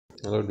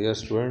Hello dear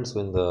students,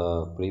 in the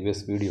previous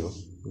video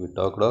we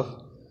talked of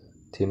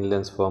thin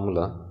lens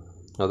formula.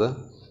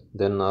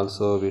 Then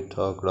also we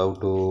talked how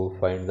to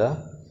find the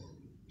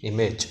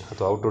image,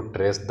 how to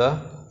trace the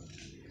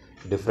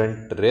different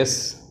rays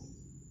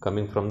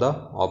coming from the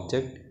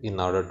object in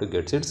order to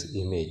get its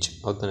image.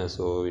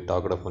 So we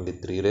talked of only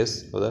three rays.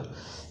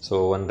 So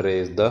one ray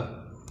is the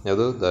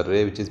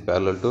ray which is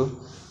parallel to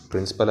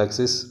principal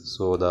axis.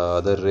 So the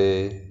other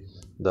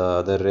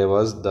ray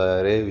was the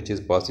ray which is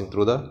passing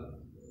through the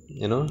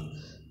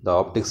the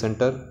optic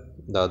center.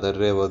 The other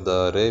ray was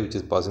the ray which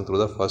is passing through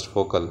the first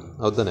focal.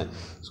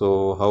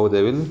 So how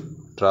they will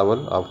travel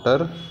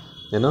after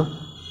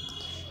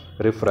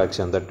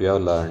refraction, that we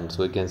have learned. So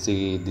you can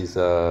see this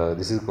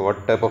this is what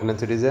type of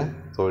lens it is.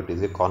 So it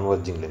is a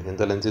converging lens. In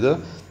the lens is a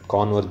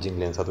converging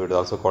lens, or it is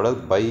also called as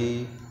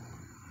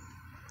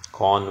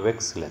biconvex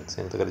lens.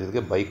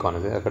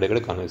 Biconvex.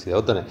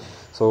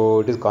 So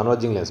it is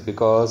converging lens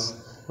because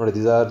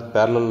these are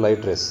parallel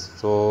light rays.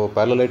 So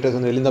parallel light rays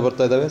elinda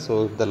barta idave. So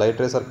if the light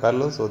rays are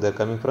parallel, so they are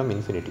coming from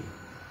infinity.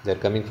 They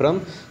are coming from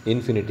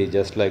infinity,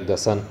 just like the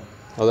sun.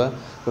 So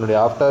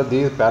after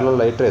these parallel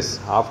light rays,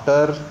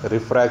 after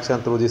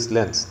refraction through this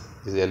lens,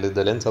 this is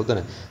the lens.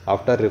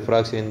 After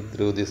refraction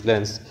through this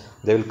lens,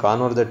 they will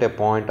converge at a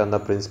point on the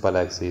principal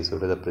axis. So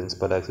it is the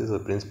principal axis. So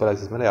principal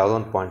axis ಮೇಲೆ ಯಾವುದೋ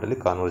ಒಂದು point ಅಲ್ಲಿ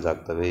ಕಾನ್ವರ್ಜ್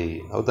ಆಗ್ತವೆ.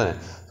 ಹೌದಾನೆ?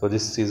 So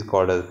this is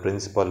called as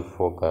principal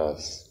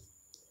focus.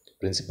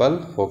 Principal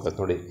focus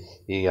ನೋಡಿ,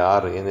 ಈ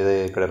ಯಾರು ಏನಿದೆ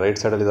ಈ ಕಡೆ ರೈಟ್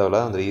ಸೈಡಲ್ಲಿ ಇದಾವಲ್ಲ,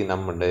 ಅಂದರೆ ಈ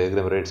ನಮ್ಮ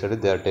diagram right side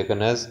they are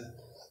taken as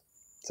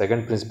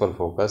second principal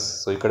focus.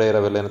 So ಈ ಕಡೆ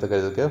ಇರೋವೆಲ್ಲ ಏನಂತ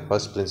ಕರೀದಕ್ಕೆ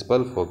ಫಸ್ಟ್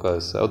ಪ್ರಿನ್ಸಿಪಲ್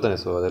ಫೋಕಸ್. ಹೌದಾನೆ?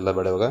 ಸೊ ಅದೆಲ್ಲ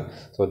ಬೇಡ ಇವಾಗ.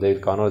 So they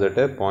ಕಾನ್ವರ್ಜ್ at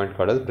A point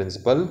called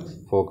principal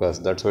focus.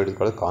 That's why it is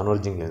called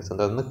converging lens.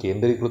 ಅಂತ ಅದನ್ನು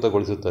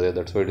ಕೇಂದ್ರೀಕೃತಗೊಳಿಸುತ್ತದೆ.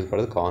 That's why it is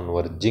called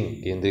converging,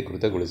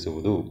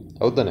 ಕೇಂದ್ರೀಕೃತಗೊಳಿಸುವುದು.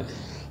 ಹೌದಾನೆ?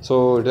 So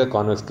it is a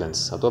convex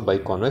lens ಅಥವಾ by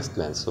convex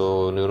lens. So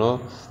ನೀವು no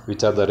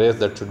which are the race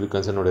that should be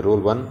consider. ನೋಡಿ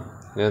rule 1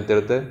 ಏನಂತ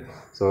ಹೇಳುತ್ತೆ.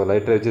 So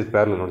light ray which is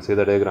parallel, ನೋಡಿ see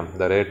the diagram,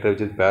 the light ray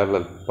which is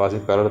parallel,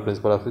 passing parallel to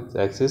principal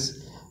axis,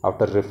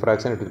 after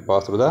refraction it will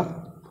pass through the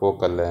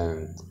focal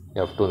length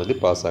f2 ನಲ್ಲಿ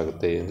pass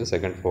ಆಗುತ್ತೆ. ಇದು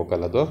second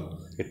focal, ಅಥವಾ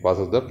it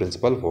passes the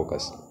principal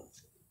focus.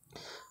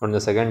 On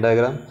the second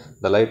diagram,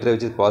 the light ray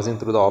which is passing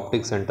through the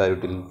optic center,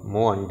 it will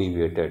move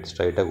undeviated,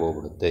 straight ಆಗಿ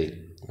ಹೋಗ್ಬಿಡುತ್ತೆ.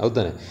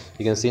 ಹೌದಾನೆ?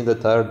 You can see in the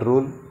third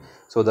rule.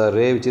 So the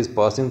ray which is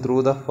passing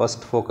through the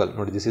first focal,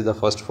 ನೋಡಿ this is the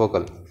first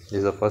focal, this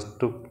is the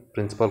first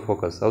principal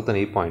focus. ಹೌದಾನೆ?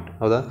 ಈ point.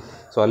 ಹೌದಾ?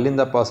 So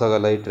ಅಲ್ಲಿಂದ pass ಆಗೋ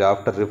light ray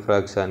after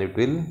refraction it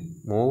will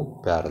move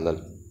parallel.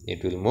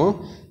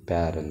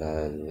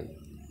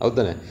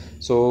 ಹೌದಾನೆ?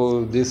 So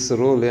this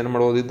rule ಏನು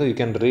ಮಾಡ್ಬೋದಿದ್ದು, you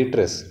can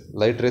retrace.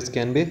 Light rays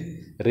can be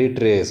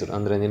ರೀಟ್ರೇಸ್ಡ್.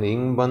 ಅಂದರೆ ನೀನು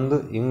ಹಿಂಗೆ ಬಂದು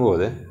ಹಿಂಗೆ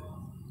ಹೋದೆ.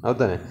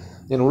 ಹೌದಾನೆ?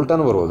 ನೀನು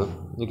ಉಲ್ಟಾನು ಬರ್ಬೋದು.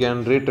 You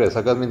can retrace.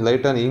 ಹಾಗಾದ್ರೆ ನೀನು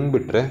ಲೈಟನ್ನು ಹಿಂಗೆ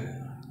ಬಿಟ್ಟರೆ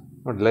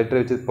ನೋಡಿ, light ray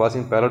which is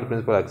passing parallel to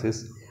principal Axis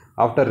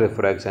after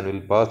refraction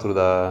will pass through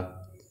the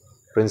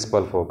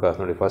principal focus.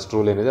 ನೋಡಿ ಫಸ್ಟ್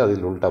ರೂಲ್ ಏನಿದೆ ಅದು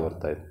ಇಲ್ಲಿ ಉಲ್ಟಾ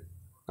ಬರ್ತಾಯಿದೆ.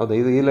 ಹೌದಾ?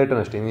 ಇದು ಈ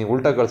ಲೈಟನ್ನು ಅಷ್ಟೇ ನೀವು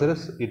ಉಲ್ಟಾ ಕಳಿಸಿದ್ರೆ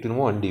ಇಟ್ ವಿಲ್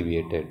ಮೂವ್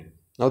ಅನ್ಡಿವಿಯೇಟೆಡ್.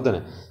 ಹೌದಾನೆ?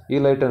 ಈ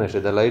ಲೈಟನ್ನು ಅಷ್ಟೇ,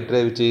 the light ray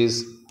which is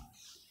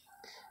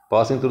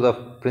passing through the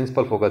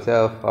principal focus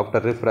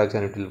after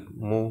refraction it will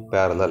move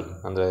parallel.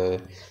 ಅಂದರೆ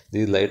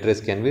these light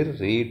rays can be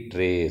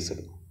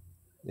ರೀಟ್ರೇಸ್ಡ್.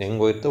 ಹೆಂಗೆ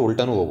ಹೋಯ್ತು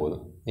ಉಲ್ಟಾನೂ ಹೋಗ್ಬೋದು.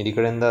 ನೀನು ಈ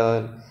ಕಡೆಯಿಂದ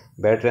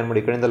ಬ್ಯಾಟ್ರಿ ಆನ್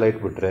ಮಾಡಿ ಈ ಕಡೆಯಿಂದ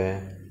ಲೈಟ್ ಬಿಟ್ಟರೆ,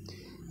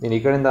 ನೀನು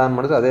ಈ ಕಡೆಯಿಂದ ಆನ್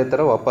ಮಾಡಿದ್ರೆ ಅದೇ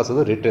ಥರ ವಾಪಸ್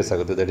ಅದು ರಿಟ್ರೇಸ್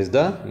ಆಗುತ್ತೆ. That is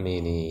the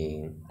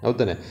meaning.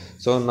 ಹೌದಾನೆ?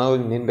 So ನಾವು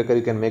ನೀನು ಬೇಕಾದ್ರೆ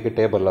you can make A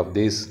table of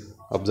these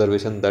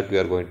observation that we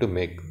are going to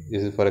make.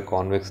 This is for a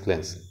convex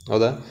lens.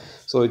 ಹೌದಾ?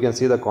 So you can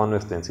see the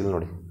convex lens ಇಲ್ಲಿ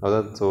ನೋಡಿ. ಹೌದಾ?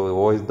 So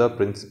O is the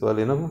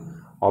principal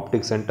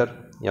optic center,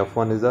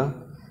 F1 is the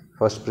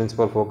first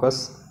principal focus,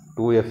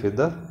 2F is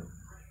the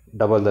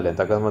double the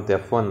length. ಯಾಕಂದ್ರೆ ಮತ್ತು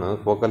F1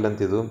 focal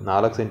length ಇದು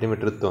 4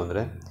 centimetre ಇತ್ತು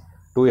ಅಂದರೆ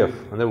 2F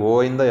ಅಂದರೆ O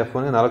ಇಂದ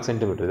F1 4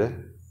 ಸೆಂಟಿಮೀಟರ್ ಇದೆ.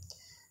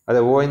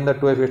 ಅದೇ O ಇಂದ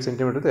 2F 8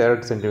 ಸೆಂಟಿಮೀಟರ್ ಇದೆ,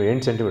 8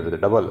 ಸೆಂಟಿಮೀಟರ್ ಇದೆ,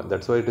 double.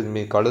 That's why it is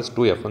called as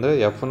 2F. ಅಂದರೆ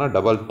Fನ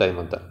ಡಬಲ್ ಟೈಮ್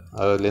ಅಂತ,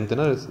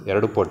 ಲೆಂತಿನ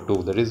 2 ಪಟ್ಟು.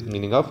 That is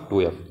meaning of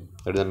 2F.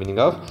 That is the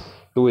meaning of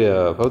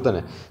 2F. ಹೌದಾನೆ?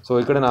 So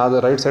ಈ ಕಡೆ ಅದು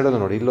ರೈಟ್ ಸೈಡಲ್ಲೂ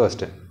ನೋಡಿ, ಇಲ್ಲೂ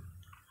ಅಷ್ಟೇ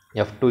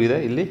F2 ಇದೆ,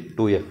 ಇಲ್ಲಿ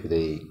 2F ಇದೆ.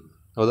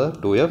 ಹೌದಾ?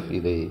 2F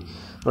ಇದೆ.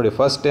 ನೋಡಿ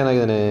ಫಸ್ಟ್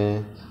ಏನಾಗಿದ್ದಾನೆ,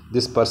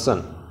 ದಿಸ್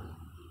ಪರ್ಸನ್.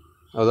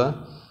 ಹೌದಾ?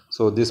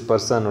 ಸೊ ದಿಸ್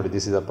ಪರ್ಸನ್ ನೋಡಿ,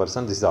 this is a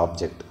person, this is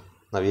object.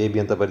 ನಾವು AB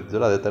ಅಂತ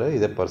ಬರೀತಿದ್ವಲ್ಲ ಅದೇ ಥರ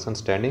ಇದೆ ಪರ್ಸನ್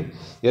ಸ್ಟ್ಯಾಂಡಿಂಗ್.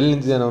 ಎಲ್ಲಿ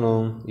ನಿಂತಿದ್ದಾನೆ ಅವನು?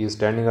 ಈ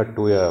ಸ್ಟ್ಯಾಂಡಿಂಗ್ ಅಟ್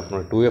 2F.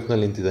 ನೋಡಿ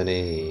 2Fನಲ್ಲಿ ನಿಂತಿದ್ದಾನೆ.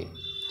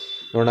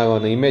 ನೋಡೋಣ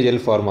ಅವನು ಇಮೇಜ್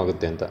ಎಲ್ಲಿ ಫಾರ್ಮ್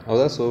ಆಗುತ್ತೆ ಅಂತ.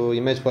 ಹೌದಾ? ಸೊ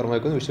ಇಮೇಜ್ ಫಾರ್ಮ್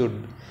ಆಗಬೇಕು, we should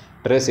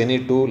trace any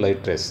 2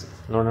 light rays.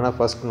 ನೋಡೋಣ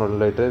ಫಸ್ಟ್ ನೋಡಿ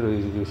light ray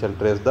we shall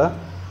trace the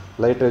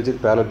light ray which is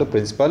parallel to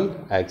principal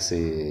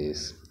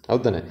Axis.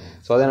 ಹೌದಾನೆ?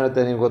 So ಅದೇನು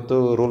ಹೇಳುತ್ತೆ ನಿಮ್ಗೆ ಗೊತ್ತು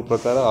ರೂಲ್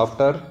ಪ್ರಕಾರ,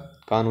 ಆಫ್ಟರ್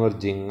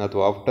ಕಾನ್ವರ್ಜಿಂಗ್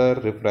ಅಥವಾ after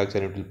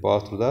refraction it will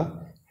pass through the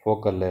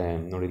focal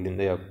length. ನೋಡಿ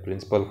ಇಲ್ಲಿಂದ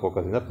ಪ್ರಿನ್ಸಿಪಲ್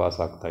ಫೋಕಸಿಂದ ಪಾಸ್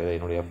ಆಗ್ತಾ ಇದೆ.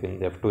 ನೋಡಿ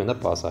F2 ಇಂದ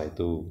ಪಾಸ್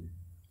ಆಯಿತು.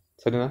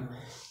 ಸರಿನಾ?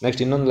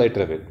 ನೆಕ್ಸ್ಟ್ ಇನ್ನೊಂದು ಲೈಟ್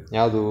ರೇ ಬೇಕು.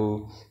 ಯಾವುದು?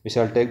 We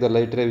shall take the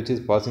light ray which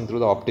is passing through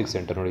the optic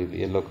centre. ನೋಡಿ ಇಲ್ಲಿ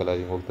ಯೆಲ್ಲೋ ಕಲರ್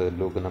ಹಿಂಗೆ ಹೋಗ್ತದೆ,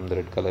 ಬ್ಲೂ ನಮ್ಮದು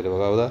ರೆಡ್ ಕಲರ್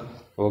ಇವಾಗ. ಹೌದಾ?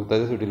 ಹೋಗ್ತಾ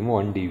ಇದೆ. So it will move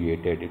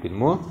ಅನ್ಡಿವಿಯೇಟೆಡ್.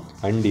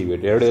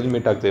 ಎರಡು ಎಲ್ಲಿ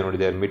ಮೀಟ್ ಆಗ್ತದೆ ನೋಡಿ,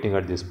 they are meeting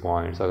at this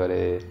points. ಹಾಗಾದರೆ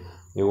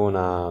ಇವನ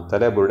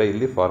ತಲೆ ಬುರುಡೆ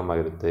ಇಲ್ಲಿ ಫಾರ್ಮ್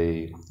ಆಗಿರುತ್ತೆ,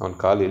 ಅವನ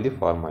ಕಾಲು ಇಲ್ಲಿ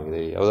ಫಾರ್ಮ್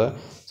ಆಗಿದೆ. ಹೌದಾ?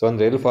 ಸೊ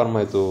ಅಂದರೆ ಎಲ್ಲಿ ಫಾರ್ಮ್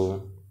ಆಯಿತು?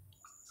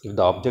 If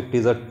the object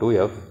is at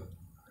 2F,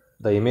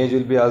 the image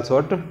will be also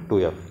at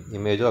 2f.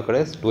 Image ಆ ಕಡೆ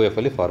 2f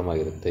ಅಲ್ಲಿ ಫಾರ್ಮ್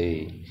ಆಗಿರುತ್ತೆ.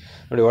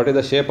 ನೋಡಿ what is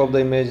the shape of the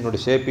image. ನೋಡಿ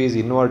shape is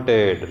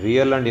inverted,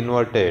 real and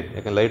inverted.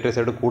 ಯಾಕಂದ್ರೆ ಲೈಟ್ ರೇಸ್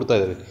ಎರಡು ಕೂಡ್ತಾ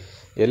ಇದ್ದಾವೆ.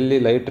 ಎಲ್ಲಿ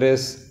light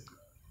rays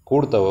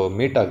ಕೂಡ್ತಾವೋ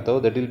meet ಆಗ್ತಾವೋ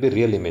that will be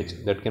real image.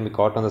 That can be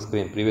cot on the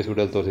screen. Previous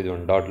ವಿಡಿಯೋಲ್ಲಿ ತೋರಿಸಿದ್ವಿ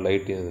ಒಂದು dot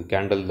light,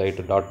 candle light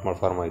dot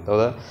form ಆಯಿತು,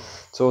 ಹೌದಾ.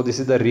 So this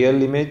is the real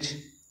image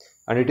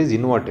and it is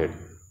inverted.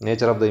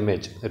 Nature of the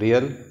image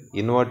real,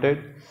 inverted.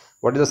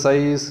 What is the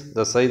size?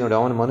 The size ನೋಡಿ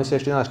ಅವನ ಮನುಷ್ಯ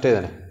ಎಷ್ಟಿನ ಅಷ್ಟೇ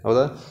ಇದ್ದಾನೆ,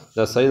 ಹೌದಾ.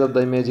 The size of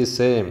the image is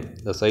same.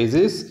 The size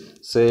is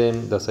same.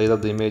 The size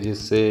of the image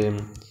is same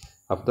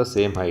of the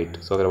same height.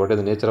 So what is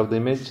the nature of the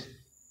image?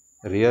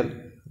 Real,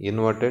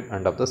 inverted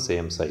and of the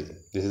same size.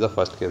 This is the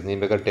first case. ನೀವು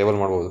ಬೇಕಾದ್ರೆ table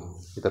ಮಾಡ್ಬೋದು,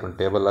 ಈ ಥರ ಒಂದು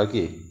table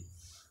ಹಾಕಿ,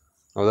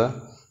 ಹೌದಾ.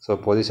 So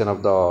position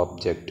of the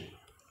object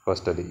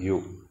ಫಸ್ಟಲ್ಲಿ you,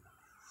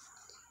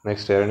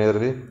 next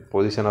ಎರಡನೇದರಲ್ಲಿ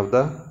position of the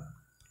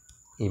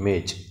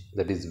image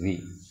that is V.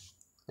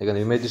 ಈಗ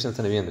image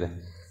distance V ಅಂದರೆ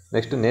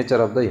next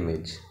nature of the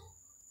image.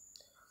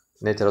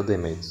 Nature of the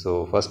image. So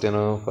first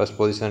ಏನು, ಫಸ್ಟ್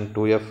ಪೊಸಿಷನ್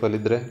 2f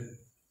ಅಲ್ಲಿದ್ದರೆ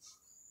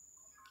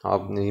ಆ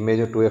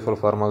image 2f ಅಲ್ಲಿ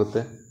form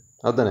ಆಗುತ್ತೆ,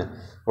 ಹೌದಾನೆ.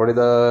 What is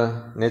the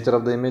nature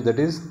of the image? That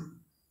is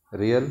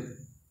real,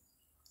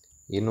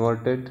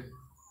 inverted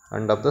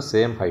and of the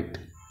same height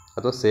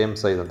ಅಥವಾ same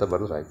size ಅಂತ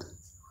ಬರೆದ್ರೆ ಆಯಿತು.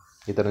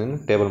 ಈ ಥರ ನೀನು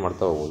ಟೇಬಲ್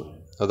ಮಾಡ್ತಾ ಹೋಗ್ಬೋದು,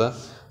 ಹೌದಾ.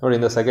 ನೋಡಿ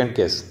ಇನ್ ದ ಸೆಕೆಂಡ್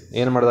ಕೇಸ್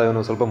ಏನು ಮಾಡಿದ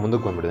ಇವನು, ಸ್ವಲ್ಪ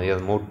ಮುಂದಕ್ಕೆ ಬಂದುಬಿಟ್ಟಿದೆ.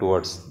 ಇದು move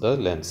towards the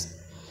lens.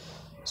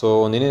 So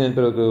ನೀನೇ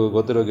ನೆನಪಿರೋದು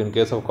ಗೊತ್ತಿರೋ, in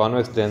case of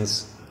convex lens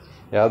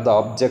ಯಾವ್ದು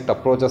object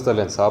approaches the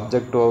lens,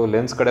 object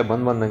lens ಕಡೆ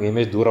ಬಂದಂಗೆ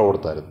ಇಮೇಜ್ ದೂರ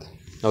ಓಡ್ತಾ ಇರುತ್ತೆ,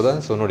 ಹೌದಾ.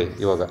 ಸೊ ನೋಡಿ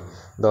ಇವಾಗ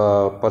the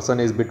person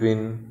is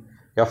between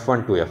f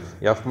and 2f.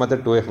 F ಮತ್ತು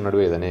 2f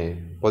ನಡುವೆ ಇದ್ದಾನೆ.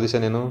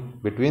 ಪೊಸಿಷನ್ ಏನು?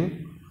 Between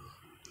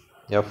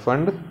F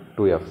and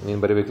 2f. ನೀನು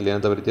ಬರೀಬೇಕು ಇಲ್ಲಿ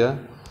ಏನಂತ ಬರೀತೀಯ.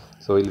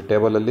 ಸೊ ಇಲ್ಲಿ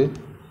ಟೇಬಲಲ್ಲಿ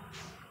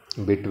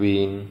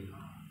between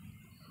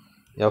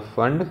F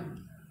and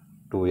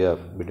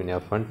 2f, between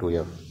F and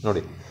 2f.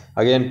 ನೋಡಿ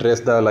again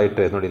trace the light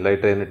rays. ನೋಡಿ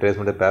ಲೈಟ್ ರೇ ಟ್ರೇಸ್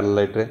ಮಾಡಿ parallel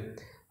light ray.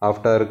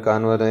 After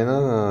Kanwar ಏನು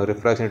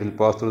refraction it will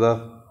pass through the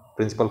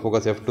principal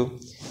focus f2.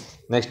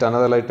 Next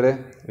another light ray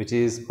which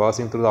is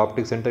passing through the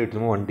optic centre, it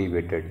will move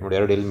ಅನ್ಡಿವಿಯೇಟೆಡ್. ನೋಡಿ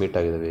ಎರಡು ಇಲ್ಲಿ meet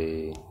ಆಗಿದ್ದಾವೆ.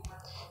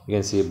 You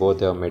can see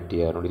both have met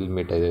here. ನೋಡಿ ಇಲ್ಲಿ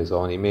meet ಆಗಿದೆ. So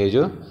ಅವನ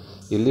image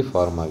ಇಲ್ಲಿ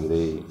form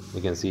ಆಗಿದೆ.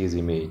 You can see is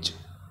image.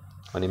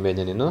 ಅವನ ಇಮೇಜ್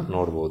ನೀನು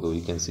ನೋಡ್ಬೋದು.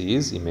 You can see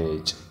is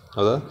image,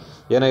 ಹೌದಾ.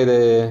 ಏನಾಗಿದೆ,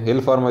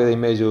 ಎಲ್ಲಿ ಫಾರ್ಮ್ ಆಗಿದೆ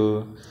ಇಮೇಜು?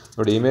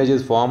 ನೋಡಿ image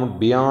is formed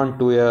beyond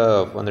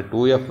 2f, ಅಂದರೆ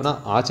 2fನ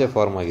ಆಚೆ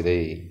ಫಾರ್ಮ್ ಆಗಿದೆ.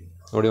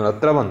 ನೋಡಿ ಇವನು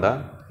ಹತ್ರ ಬಂದ,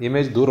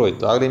 ಇಮೇಜ್ ದೂರ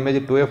ಹೋಯಿತು. ಆಗಲೇ ಇಮೇಜ್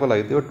 2f ಅಲ್ಲಿ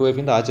ಆಗಿತ್ತು, ಇವಾಗ 2f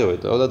ಇಂದ ಆಚೆ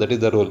ಹೋಯಿತು, ಹೌದಾ. That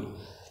is the rule.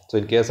 So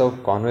in case of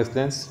convex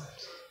lens,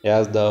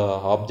 as the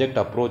object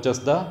approaches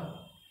the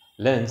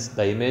lens,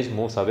 the image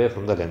moves away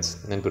from the lens.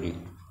 ನೆನಪಿರಲಿ,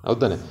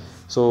 ಹೌದಾನೆ.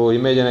 ಸೊ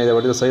ಇಮೇಜ್ ಏನಾಗಿದೆ,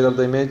 what is the size of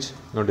the image?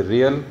 ನೋಡಿ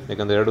real,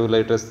 ಯಾಕಂದರೆ ಎರಡು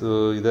lighters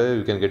ಇದೆ,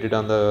 you can get it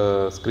on the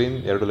screen.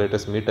 ಎರಡು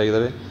lighters meet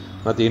ಆಗಿದ್ದಾವೆ.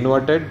 ಮತ್ತು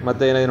inverted,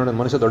 ಮತ್ತು ಏನಾಗಿದೆ ನೋಡಿ,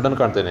 ಮನುಷ್ಯ ದೊಡ್ಡನ್ನು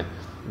ಕಾಣ್ತೇನೆ,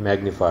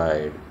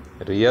 magnified.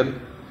 Real,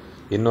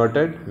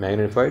 inverted,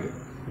 magnified.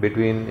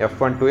 Between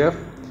F and 2f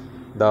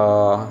the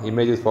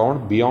image is found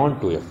beyond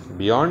 2f,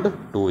 beyond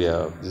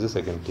 2f. This is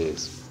second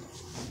case.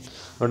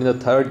 But in the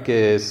third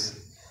case,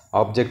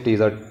 object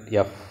is at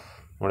f.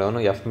 ನೋಡಿ ಅವನು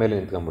F ಮೇಲೆ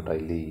ನಿಂತ್ಕೊಂಡ್ಬಿಟ್ಟ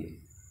ಇಲ್ಲಿ,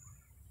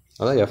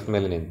 ಹೌದಾ. F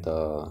ಮೇಲೆ ನಿಂತ,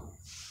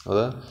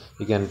 ಹೌದಾ.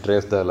 You can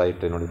trace the light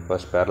ray. ನೋಡಿ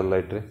first parallel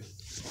light ray.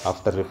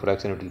 After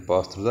refraction it will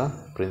pass through the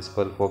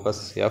principal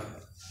focus F.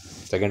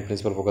 Second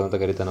principal focus ಅಂತ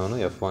ಕರಿತಾನೆ ಅವನು,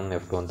 f1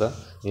 f2 ಅಂತ.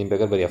 ನೀನು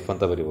ಬೇಕಾದ್ರೆ ಬರೀ ಎಫ್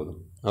ಅಂತ ಬರಿಬೋದು,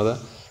 ಹೌದಾ.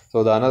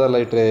 So the another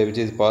light ray which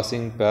is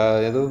passing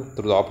ಇದು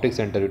through the optic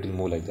centre, it will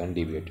move like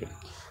ಅನ್ಡಿವಿಯೇಟೆಡ್.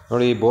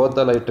 ನೋಡಿ both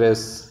the light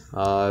rays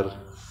are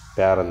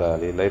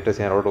parallel. ಈ ಲೈಟ್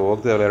ರೇಸ್ ಎರಡು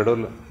ಹೋಗ್ತಿದಾವೆ, ಎರಡು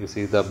ಯು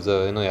ಸಿ ದ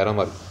ಅಬ್ಸರ್ವ್ ಏನೋ ಯಾರೋ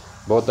mark.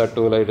 Both the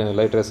to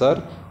light rays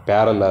are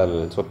parallel.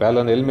 So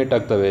parallel ಎಲ್ಲಿ meet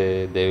ಆಗ್ತವೆ?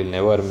 They will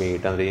never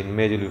meet. ಅಂದರೆ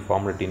image will be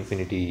formed at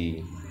infinity.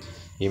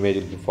 Image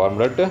will be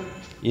formed at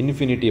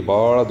infinity.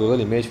 ಭಾಳ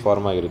ದೂರದಲ್ಲಿ image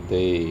form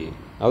ಆಗಿರುತ್ತೆ,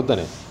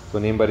 ಹೌದಾನೆ. So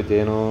ನೀವು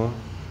ಬರೀತೇನು,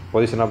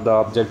 position of the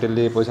object,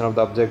 ಇಲ್ಲಿ position of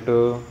the object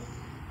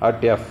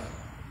at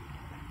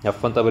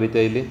F ಅಂತ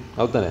ಬರೀತೀಯ ಇಲ್ಲಿ,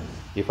 ಹೌದಾನೆ.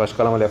 ಈ ಫಸ್ಟ್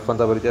ಕಾಲಮಲ್ಲಿ ಎಫ್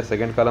ಅಂತ ಬರೀತೀಯ,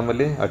 ಸೆಕೆಂಡ್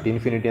ಕಾಲಮಲ್ಲಿ ಅಟ್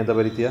ಇನ್ಫಿನಿಟಿ ಅಂತ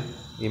ಬರೀತೀಯ.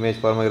 ಇಮೇಜ್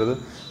ಫಾರ್ಮ್ ಆಗಿರೋದು.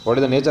 What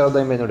is the nature of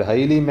the image? ನೋಡಿ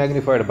ಹೈಲಿ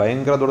ಮ್ಯಾಗ್ನಿಫೈಡ್,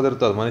 ಭಯಂಕರ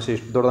ದೊಡ್ಡದಿರ್ತದೆ. ಮನುಷ್ಯ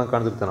ಇಷ್ಟು ದೊಡ್ಡದಂಗೆ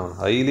ಕಾಣ್ತಿರ್ತಾನೆ ಅವನು.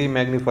 ಹೈಲಿ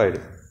ಮ್ಯಾಗ್ನಿಫೈಡ್,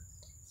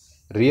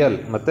 ರಿಯಲ್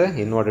ಮತ್ತು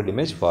ಇನ್ವರ್ಟೆಡ್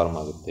ಇಮೇಜ್ ಫಾರ್ಮ್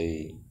ಆಗುತ್ತೆ.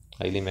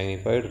 ಹೈಲಿ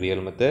ಮ್ಯಾಗ್ನಿಫೈಡ್,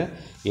 ರಿಯಲ್ ಮತ್ತು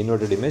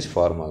ಇನ್ವರ್ಟೆಡ್ ಇಮೇಜ್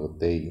ಫಾರ್ಮ್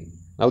ಆಗುತ್ತೆ,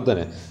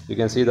 ಹೌದಾನೆ. You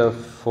can see the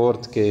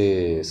fourth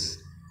case.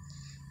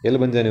 ಎಲ್ಲಿ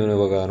ಬಂದಿದ್ದಾನೆ ಇವನು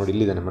ಇವಾಗ? ನೋಡಿ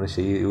ಇಲ್ಲಿದ್ದಾನೆ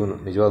ಮನುಷ್ಯ, ಇವನು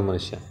ನಿಜವಾದ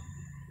ಮನುಷ್ಯ.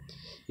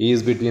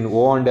 Is between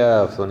O and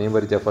F. So ನೀವು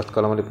ಬರೀತೀಯ first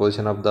ಕಾಲಮಲ್ಲಿ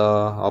position of the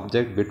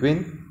object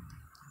between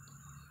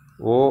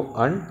O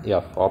and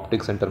F,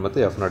 optic centre ಮತ್ತು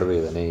F ನಡುವೆ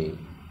ಇದ್ದಾನೆ,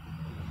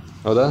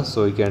 ಹೌದಾ. So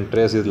you can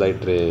trace is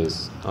light rays.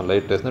 ಆ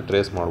ಲೈಟ್ ರೇಸ್ನ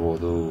ಟ್ರೇಸ್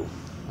ಮಾಡ್ಬೋದು,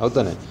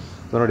 ಹೌದಾನೆ.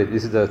 ಸೊ ನೋಡಿ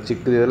this is the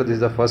ಚಿಕ್ಕದಿದೆಯಲ್ಲ, this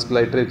is the first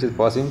light ray which is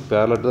passing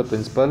parallel to the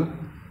principal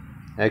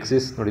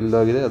Axis. ನೋಡಿ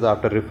ಇಲ್ಲಾಗಿದೆ, ಅದು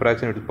after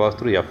refraction it will pass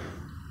through F.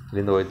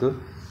 ಇಲ್ಲಿಂದ ಹೋಯಿತು.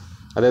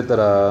 ಅದೇ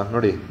ಥರ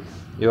ನೋಡಿ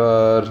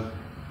your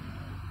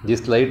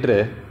this light ray,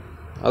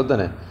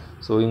 ಹೌದಾನೆ.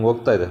 So ಹಿಂಗೆ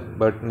ಹೋಗ್ತಾ ಇದೆ,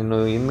 ಬಟ್ ನೀನು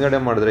ಹಿಂದ್ಗಡೆ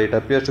ಮಾಡಿದ್ರೆ it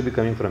appears to be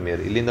coming from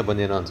here. ಇಲ್ಲಿಂದ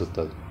ಬಂದೇನೋ ಅನಿಸುತ್ತೆ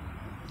ಅದು,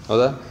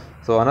 ಹೌದಾ.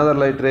 So another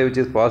light ray which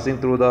is passing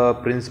through the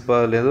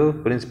principal, ಇದು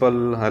ಪ್ರಿನ್ಸಿಪಲ್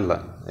ಅಲ್ಲ,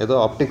 ಇದು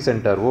ಆಪ್ಟಿಕ್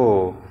ಸೆಂಟರ್.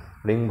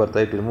 ಹಿಂಗೆ ಬರ್ತಾ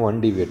it will move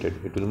ಅನ್ಡಿವಿಯೇಟೆಡ್.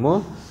 It will move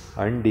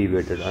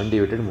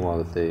ಅನ್ಡಿವೇಟೆಡ್ move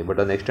ಆಗುತ್ತೆ. ಬಟ್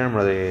ಅದನ್ನು ಎಕ್ಸ್ಟೆಂಡ್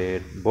ಮಾಡಿದ್ರೆ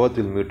both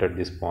will meet at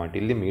this point,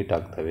 ಇಲ್ಲಿ ಮೀಟ್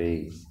ಆಗ್ತವೆ.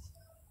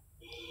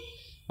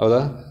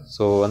 ಹೌದಾ?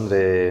 ಸೊ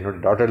ಅಂದರೆ ನೋಡಿ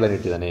ಡಾಟೆಡ್ ಲೈನ್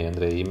ಇಟ್ಟಿದ್ದಾನೆ,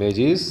 ಅಂದರೆ ಇಮೇಜ್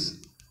ಈಸ್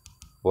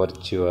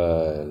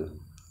ವರ್ಚುವಲ್.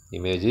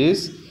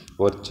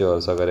 ಸೊ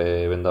ಹಾಗಾದರೆ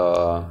when the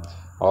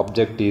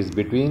object is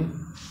between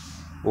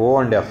O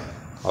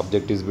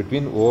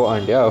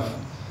and F,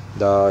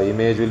 the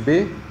image will be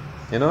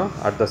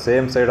at the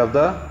same side of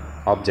the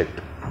object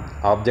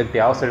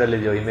ಯಾವ ಸೈಡಲ್ಲಿ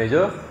ಇದೆಯೋ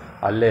ಇಮೇಜು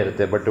ಅಲ್ಲೇ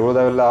ಇರುತ್ತೆ. ಬಟ್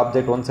ಉಳಿದವೆಲ್ಲ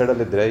ಆಬ್ಜೆಕ್ಟ್ ಒಂದು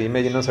ಸೈಡಲ್ಲಿ ಇದ್ದರೆ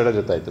ಇಮೇಜ್ ಇನ್ನೊಂದು ಸೈಡಲ್ಲಿ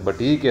ಇರ್ತಾಯಿತ್ತು. ಬಟ್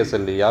ಈ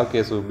ಕೇಸಲ್ಲಿ ಯಾವ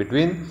ಕೇಸು,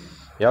 ಬಿಟ್ವೀನ್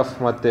ಎಫ್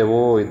ಮತ್ತು ಓ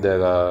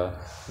ಇದ್ದಾಗ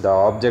the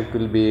object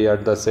will be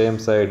at the same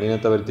side.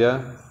 ಏನಂತ ಬರ್ತೀಯಾ?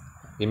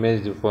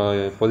 Image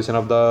position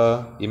of the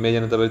image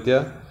ಏನಂತ ಬರ್ತೀಯಾ?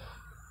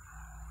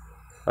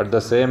 At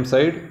the same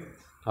side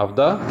of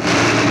the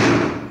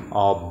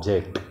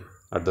object.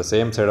 At the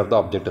same side of the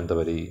object ಅಂತ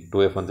ಬರೀ,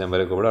 2F ಅಂತ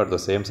ಬರೀಕೋಬೇಡ. At the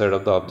same side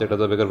of the object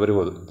ಅಂತ ಬೇಕಾದ್ರೆ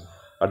ಬರಿಬೋದು.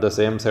 At the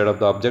same side of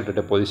the object at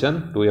A position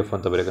 2F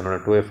ಅಂತ ಬರೀಬೇಕು. ನೋಡಿ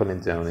 2F ಅಲ್ಲಿ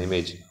ನಿಂತಿದೆ ಅವನು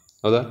ಇಮೇಜ್.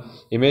 ಹೌದಾ?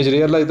 ಇಮೇಜ್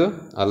ರಿಯಲ್ ಇದು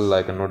ಅಲ್ಲ,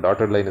 ಯಾಕಂದ್ರೆ ನೋಡಿ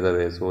ಡಾಟೆಡ್ ಲೈನ್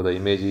ಇದ್ದಾವೆ. So the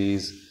image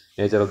is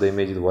nature of the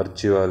image is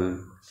virtual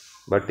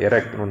but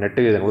erect. ನೋಡಿ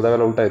ನೆಟ್ಟಿಗೆ ಇದೆ,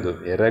 ಉಳಿದಾವೆಲ್ಲ ಉಲ್ಟಾ ಇದು.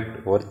 ಎರೆಕ್ಟ್,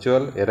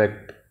 ವರ್ಚುವಲ್,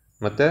 ಎರೆಕ್ಟ್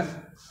ಮತ್ತು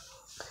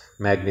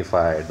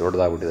ಮ್ಯಾಗ್ನಿಫೈಡ್.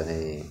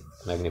 ದೊಡ್ಡದಾಗ್ಬಿಟ್ಟಿದ್ದಾನೆ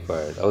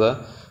ಮ್ಯಾಗ್ನಿಫೈಡ್. ಹೌದಾ?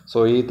 ಸೊ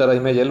ಈ ಥರ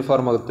ಇಮೇಜ್ ಎಲ್ಲಿ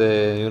ಫಾರ್ಮ್ ಆಗುತ್ತೆ?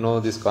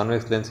 ದಿಸ್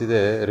ಕಾನ್ವೆಕ್ಸ್ ಲೆನ್ಸ್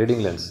ಇದೆ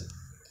ರೀಡಿಂಗ್ ಲೆನ್ಸ್.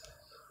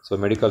 ಸೊ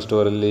ಮೆಡಿಕಲ್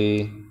ಸ್ಟೋರಲ್ಲಿ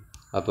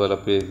ಅಥವಾ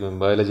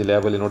ಬಯಾಲಜಿ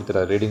ಲ್ಯಾಬಲ್ಲಿ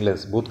ನೋಡ್ತೀರಾ ರೀಡಿಂಗ್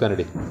ಲೆನ್ಸ್, ಬೂತ್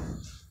ಕನ್ನಡಿ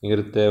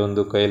ಹಿಂಗಿರುತ್ತೆ,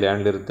 ಒಂದು ಕೈಯಲ್ಲಿ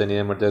ಹ್ಯಾಂಡ್ಲ್ ಇರುತ್ತೆ.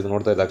 ನೀವೇನು ಮಾಡ್ತೀವಿ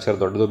ನೋಡ್ತಾ ಇದ್ದೆ ಅಕ್ಷರ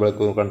ದೊಡ್ಡದು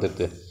ಬೆಳಕು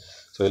ಕಾಣ್ತಿರುತ್ತೆ.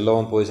 ಸೊ ಎಲ್ಲೋ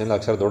ಒಂದು ಪೊಸಿಷನಲ್ಲಿ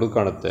ಅಕ್ಷರ ದೊಡ್ಡದು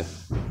ಕಾಣುತ್ತೆ.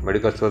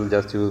 ಮೆಡಿಕಲ್ ಸ್ಟೋರಲ್ಲಿ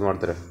ಜಾಸ್ತಿ ಯೂಸ್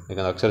ಮಾಡ್ತಾರೆ,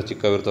 ಯಾಕಂದ್ರೆ ಅಕ್ಷರ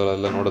ಚಿಕ್ಕವಿರ್ತಾವಲ್ಲ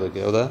ಎಲ್ಲ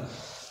ನೋಡೋದಕ್ಕೆ. ಹೌದಾ?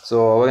 ಸೊ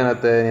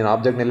ಅವಾಗೇನತ್ತೆ, ನೀನು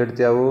ಆಬ್ಜೆಕ್ಟ್ನಲ್ಲಿ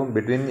ಇಡ್ತೀಯ, ಅವು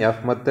ಬಿಟ್ವೀನ್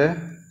ಎಫ್ ಮತ್ತು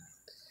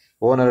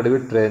ಓ ನಗಡಿ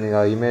ಬಿಟ್ಟರೆ ನೀವು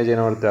ಆ ಇಮೇಜ್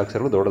ಏನು ಮಾಡ್ತೀವಿ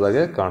ಅಕ್ಷರಗಳು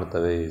ದೊಡ್ಡದಾಗೆ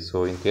ಕಾಣ್ತವೆ. So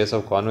in case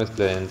of convex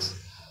lens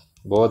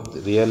both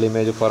real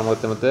image form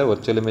ಆಗುತ್ತೆ ಮತ್ತು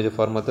ವರ್ಚುವಲ್ ಇಮೇಜ್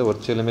ಫಾರ್ಮ್ ಆಗುತ್ತೆ.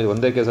 ವರ್ಚುವಲ್ ಇಮೇಜ್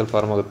ಒಂದೇ ಕೇಸಲ್ಲಿ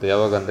ಫಾರ್ಮ್ ಆಗುತ್ತೆ.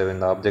 ಯಾವಾಗ ಅಂದರೆ when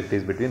the object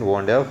is between O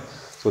and F.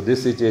 So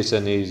this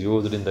situation is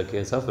used in the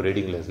case of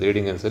reading lens.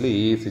 Reading ಲೆನ್ಸಲ್ಲಿ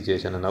ಈ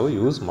situation ನಾವು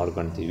ಯೂಸ್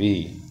ಮಾಡ್ಕೊಳ್ತೀವಿ.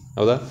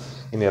 ಹೌದಾ?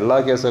 ಇನ್ನು ಎಲ್ಲ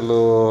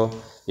ಕೇಸಲ್ಲೂ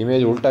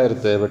ಇಮೇಜ್ ಉಲ್ಟಾ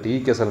ಇರುತ್ತೆ, ಬಟ್ ಈ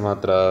ಕೇಸಲ್ಲಿ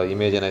ಮಾತ್ರ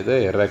ಇಮೇಜ್ ಏನಾಗಿದೆ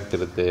ಎರೆಕ್ಟ್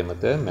ಇರುತ್ತೆ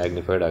ಮತ್ತು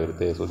ಮ್ಯಾಗ್ನಿಫೈಡ್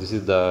ಆಗಿರುತ್ತೆ. So this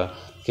is the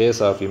case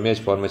of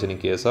image formation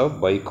in case of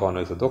by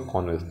convex ಅಥವಾ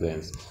ಕಾನ್ವೆಕ್ಸ್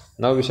ಲೆನ್ಸ್.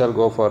 ನಾವು we shall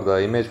go for the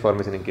image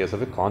formation in case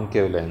of A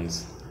concave lens.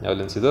 ಯಾವ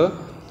lens ಇದು?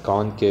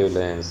 Concave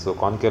lens. So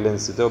concave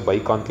lens ಇದು by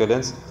concave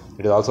lens.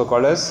 It is also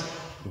called as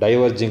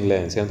diverging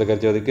lens. ಏನಂತ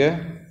ಕರಿತೀವಿ ಅದಕ್ಕೆ?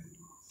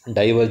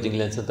 Diverging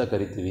lens ಅಂತ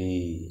ಕರಿತೀವಿ.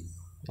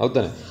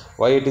 ಹೌದಾನೆ?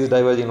 Why it is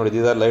diverging? ನೋಡಿ,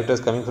 these are light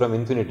rays coming from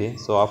infinity.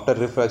 So after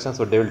refraction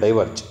so they will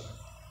diverge.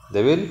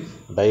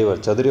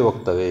 ಚದುರಿ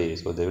ಹೋಗ್ತವೆ.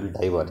 So they will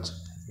diverge,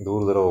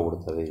 ದೂರ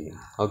ಹೋಗ್ಬಿಡ್ತವೆ.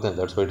 ಹೌದಾನೆ?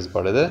 That's why it is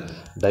called A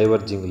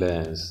diverging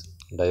lens.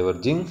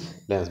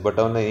 But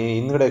ಅವನ್ನ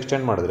ಹಿಂದ್ಗಡೆ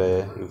extend ಮಾಡಿದ್ರೆ,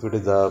 if it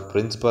is the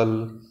principal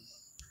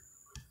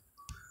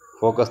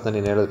ಫೋಕಸ್ನ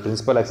ನೀನು ಹೇಳಿದ್ರೆ,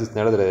 principal ಆ್ಯಕ್ಸಿಸ್ನ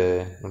ಹೇಳಿದ್ರೆ,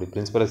 ನೋಡಿ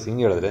principal Axis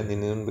ಹಿಂಗೆ ಹೇಳಿದ್ರೆ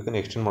ನೀನು ಏನು ಬೇಕಂದ್ರೆ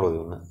ಎಕ್ಸ್ಟೆಂಡ್ ಮಾಡ್ಬೋದು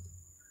ಇವನ್ನ.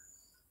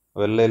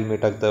 ಅವೆಲ್ಲ ಎಲ್ಲಿ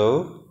ಮೀಟ್ ಆಗ್ತಾವೆ?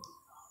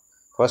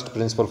 ಫಸ್ಟ್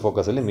ಪ್ರಿನ್ಸಿಪಲ್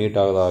ಫೋಕಸಲ್ಲಿ ಮೀಟ್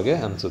ಆಗೋ ಹಾಗೆ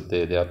ಅನಿಸುತ್ತೆ.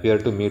 They appear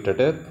to meet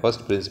at A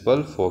first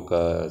principal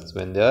focus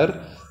when they are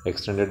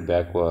extended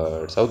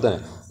backwards. ಹೌದಾನೆ?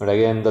 ನೋಡಿ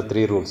ಅಗೇನ್ ದ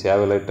 3 ರೂಲ್ಸ್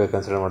ಯಾವ ಲೈಟ್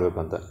ಕನ್ಸಿಡರ್ ಮಾಡಬೇಕು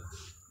ಅಂತ.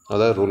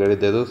 ಹೌದಾ? ರೂಲ್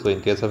ಹೇಳಿದ್ದೆ ಅದು. So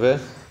in case of A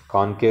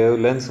concave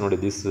lens, ನೋಡಿ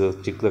ದಿಸ್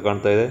ಚಿಕ್ಕದು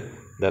ಕಾಣ್ತಾ ಇದೆ,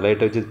 the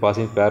light which is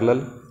passing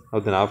parallel.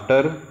 ಹೌದಾನೆ?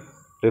 After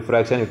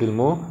refraction it will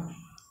move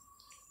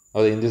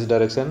in this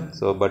direction.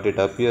 So but it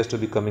appears to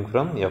be coming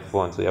from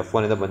F1. So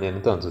F1 ಇಂದ ಬಂದಿದೆ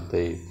ಅಂತ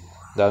ಅನಿಸುತ್ತೆ.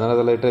 The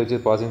another light ray which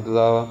is passing to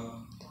the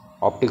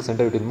optic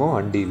center it will move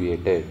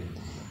undeviated.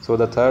 So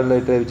the third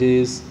light ray which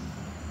is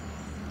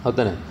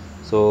ಹೌದಾನೆ,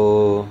 so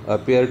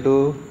appear to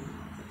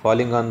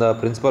falling on the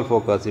principal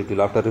focus, it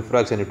will after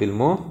refraction it will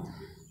move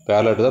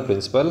parallel to the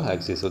principal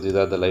axis. So these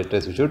are the light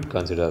rays we should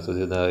consider. So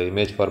this is the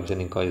image formation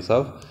in case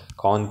of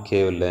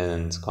concave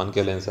lens.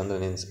 Concave lens ಅಂದರೆ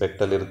ನೀನು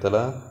ಸ್ಪೆಕ್ಟಲ್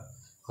ಇರುತ್ತಲ್ಲ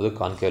ಅದು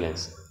concave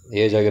lens.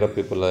 Age ಆಗಿರೋ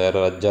people ಯಾರು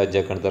ಅಜ್ಜ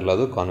ಕಾಣ್ತಾರಲ್ಲ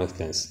ಅದು convex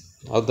lens.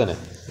 ಹೌದಾನೆ?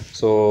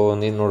 So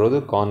ನೀನು ನೋಡೋದು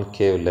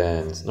ಕಾನ್ಕೇವ್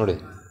ಲೆನ್ಸ್. ನೋಡಿ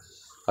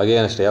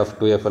ಅಗೇನ್ ಅಷ್ಟೇ F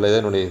 2F ಎಲ್ಲ ಇದೆ.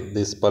 ನೋಡಿ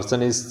this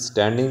person is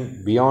standing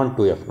beyond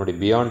 2F. ನೋಡಿ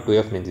ಬಿಯಾಂಡ್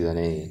 2F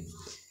ನಿಂತಿದ್ದಾನೆ.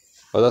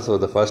 ಹೌದಾ? So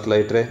the first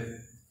light ray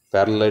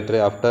parallel light ray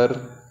after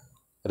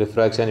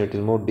refraction it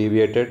will move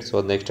deviated. So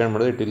ಅದನ್ನ ಎಕ್ಸ್ಟೆಂಡ್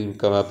ಮಾಡಿದ್ರೆ it will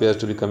appears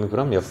to be coming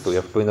from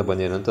F2 ಇಂದ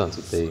ಬಂದೇನು ಅಂತ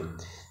ಅನಿಸುತ್ತೆ.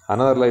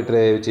 Another light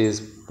ray which is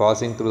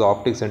passing through the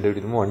optic centre it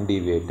will move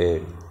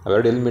ಅನ್ಡಿವಿಯೇಟೆಡ್.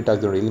 ಅವೆರಡು ಎಲ್ಲಿ meet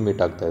ಆಗ್ತದೆ? ನೋಡಿ ಇಲ್ಲಿ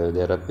ಮೀಟ್ ಆಗ್ತಾ ಇದೆ.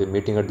 They are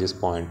meeting at this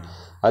point.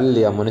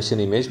 ಅಲ್ಲಿ ಆ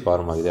ಮನುಷ್ಯನ ಇಮೇಜ್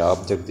ಫಾರ್ಮ್ ಆಗಿದೆ,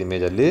 ಆಬ್ಜೆಕ್ಟ್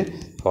ಇಮೇಜ್ ಅಲ್ಲಿ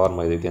ಫಾರ್ಮ್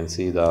ಆಗಿದೆ. You can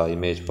see the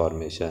image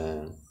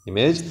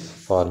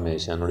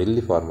formation. ನೋಡಿ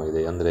ಇಲ್ಲಿ ಫಾರ್ಮ್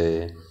ಆಗಿದೆ. ಅಂದರೆ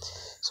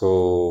so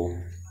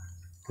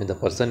the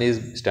person is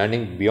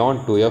standing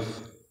beyond 2F,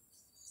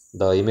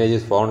 the image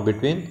is found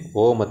between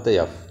O ಮತ್ತು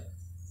F.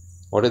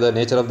 What is the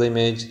nature of the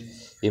image?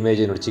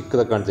 ನೋಡಿ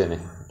ಚಿಕ್ಕದಾಗಿ ಕಾಣ್ತೇನೆ,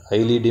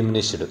 highly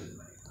diminished,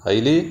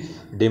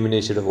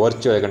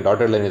 virtual. ಯಾಕಂದ್ರೆ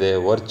dotted line ಇದೆ,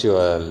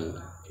 virtual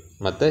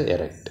ಮತ್ತು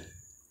erect.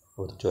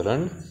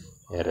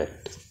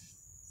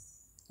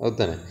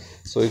 ಹೌದಾನೆ?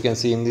 So you can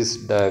see in this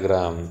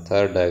diagram,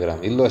 third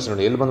diagram. ಇಲ್ಲೂ ಅಷ್ಟೇ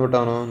ನೋಡಿ ಎಲ್ಲಿ ಬಂದ್ಬಿಟ್ಟ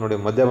ಅವನು. ನೋಡಿ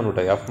ಮಧ್ಯ ಬಂದ್ಬಿಟ್ಟ,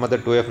 F ಮತ್ತು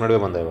 2F ನಡುವೆ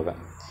ಬಂದ ಇವಾಗ.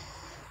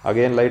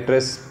 Again light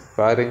rays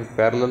firing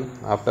parallel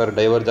after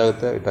diverge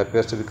ಆಗುತ್ತೆ. It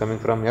appears to be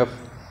coming from F.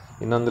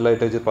 ಇನ್ನೊಂದು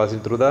light rays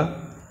passing through the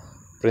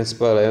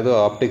principal ಅದು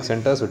optic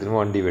centre so it will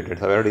ಅನ್ಡಿವೇಟೆಡ್.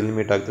 ಅವೆರಡು ಇಲ್ಲಿ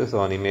ಮೀಟ್ ಆಗ್ತದೆ. ಸೊ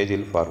ಆನ್ ಇಮೇಜ್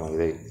ಇಲ್ಲಿ ಫಾರ್ಮ್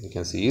ಆಗಿದೆ. You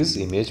can see is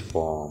image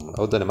form.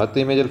 ಹೌದಾನೆ, ಮತ್ತೆ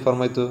ಇಮೇಜಲ್ಲಿ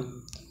form ಆಯಿತು.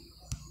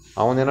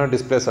 ಅವನೇನೋ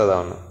ಡಿಸ್ಪ್ಲೇಸ್ ಅದ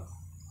ಅವನು.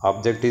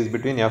 ಆಬ್ಜೆಕ್ಟ್ ಈಸ್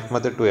ಬಿಟ್ವೀನ್ ಎಫ್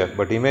ಮತ್ತು 2F,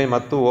 ಬಟ್ ಇಮೇಜ್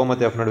ಮತ್ತು O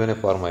ಮತ್ತು F ನಡುವೆ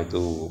ಫಾರ್ಮ್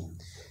ಆಯಿತು.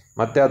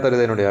 ಮತ್ತೆ ಆ ಥರ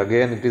ಇದೆ ನೋಡಿ.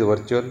 Again it is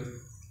virtual,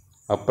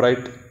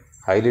 upright,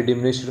 highly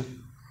diminished,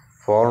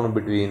 form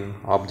between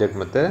object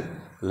ಮತ್ತು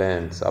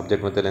ಲೆನ್ಸ್.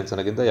 ಆಬ್ಜೆಕ್ಟ್ ಮತ್ತು ಲೆನ್ಸ್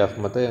ಅನ್ನೋಕ್ಕಿಂತ ಎಫ್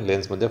ಮತ್ತು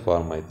ಲೆನ್ಸ್ ಮಧ್ಯೆ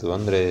ಫಾರ್ಮ್ ಆಯಿತು.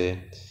 ಅಂದರೆ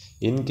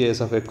in case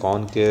of A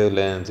concave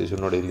lens, Ishu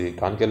ನೋಡಿ ಇಲ್ಲಿ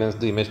ಕಾನ್ಕೇವ್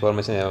ಲೆನ್ಸ್ದು ಇಮೇಜ್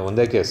ಫಾರ್ಮೇಷನ್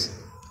ಒಂದೇ ಕೇಸ್,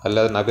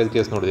 ಅಲ್ಲಾದ್ರೆ 4-5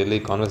 ಕೇಸ್ ನೋಡಿದೆ. ಇಲ್ಲಿ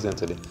ಕಾನ್ವೆಕ್ಸ್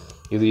ಲೆನ್ಸಲ್ಲಿ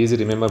ಇದು ಈಸಿ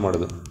ರಿಮೆಂಬರ್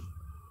ಮಾಡೋದು.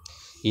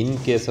 In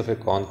case of A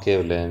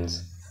concave lens,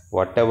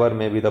 what ever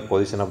may be the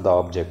position of the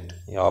object,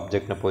 ಈ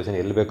ಆಬ್ಜೆಕ್ಟ್ನ ಪೊಸಿಷನ್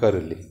ಎಲ್ಲಿ ಬೇಕಾದ್ರೂ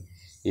ಇರಲಿ,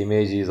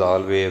 image is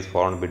always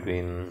form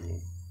between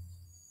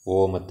O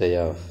ಮತ್ತು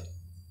F.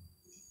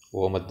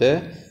 O ಮತ್ತು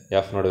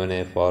F ನಡುವೆ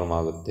ಫಾರ್ಮ್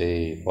ಆಗುತ್ತೆ.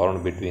 Form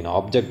between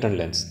object and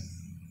lens.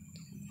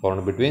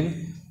 Form between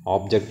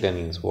object and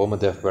lens. O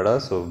ಮತ್ತು F ಬೇಡ,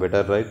 ಸೊ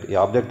ಬೆಟರ್ ರೈಟ್. ಈ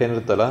ಆಬ್ಜೆಕ್ಟ್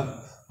ಏನಿರುತ್ತಲ್ಲ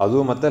ಅದು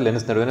ಮತ್ತು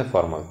ಲೆನ್ಸ್ ನಡುವೆ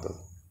ಫಾರ್ಮ್ ಆಗ್ತದೆ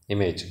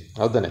ಇಮೇಜ್.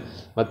 ಹೌದಾನೆ.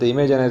 ಮತ್ತು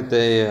ಇಮೇಜ್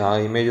ಏನಿರುತ್ತೆ, ಆ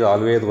ಇಮೇಜ್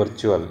ಆಲ್ವೇಸ್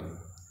ವರ್ಚುವಲ್,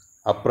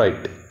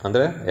 ಅಪ್ರೈಟ್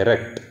ಅಂದರೆ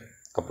ಎರೆಕ್ಟ್.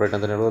 ಅಪ್ರೈಟ್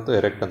ಅಂತ ಹೇಳ್ಬೋದು,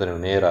 ಎರೆಕ್ಟ್ ಅಂತ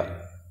ಹೇಳೋದು ನೇರ.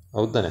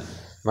 ಹೌದಾನೆ.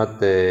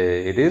 ಮತ್ತು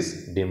it is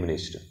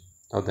diminished.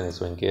 ಹೌದಾನೆ.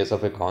 So in case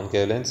of A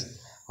concave lens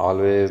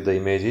always the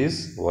image is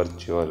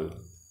virtual.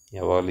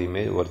 ಯಾವಾಗಲೂ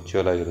ಇಮೇಜ್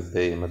ವರ್ಚುವಲ್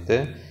ಆಗಿರುತ್ತೆ ಮತ್ತು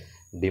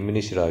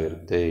ಡಿಮಿನಿಷ್ಡ್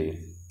ಆಗಿರುತ್ತೆ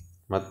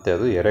ಮತ್ತು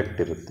ಅದು ಎರೆಕ್ಟ್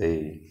ಇರುತ್ತೆ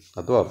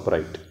ಅಥವಾ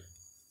upright.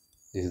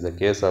 This is the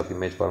case of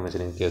image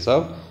formation in case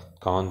of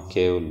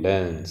concave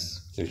lens.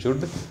 You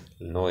should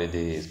know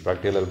this.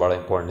 ಪ್ರಾಕ್ಟಿಕಲಲ್ಲಿ ಭಾಳ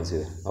importance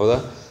ಇದೆ. ಹೌದಾ.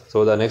 So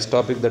the next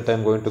topic that I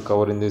am going to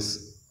cover in this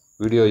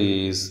video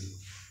is,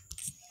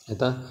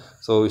 ಆಯಿತಾ.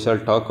 So we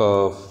shall talk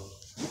of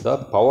the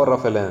power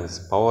of A lens.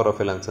 Power of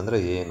A lens ಅಂದರೆ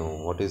ಏನು?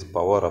 What is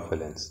power of A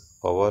lens?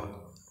 Power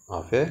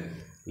of A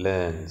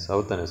lens.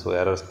 ಹೌದಾನೆ. So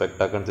ಯಾರು specs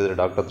ಹಾಕೊಂತಿದ್ರೆ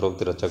doctor ಹತ್ರ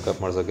ಹೋಗ್ತೀರ checkup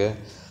ಮಾಡ್ಸೋಕ್ಕೆ.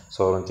 So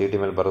ಅವ್ರೊಂದು ಚೀಟಿ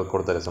ಮೇಲೆ ಬರೆದು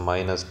ಕೊಡ್ತಾರೆ. ಸೊ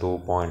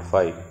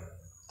 -2.5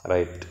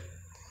 ರೈಟ್,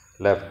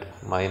 ಲೆಫ್ಟ್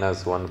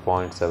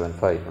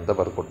 -1.75 ಅಂತ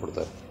ಬರೆದು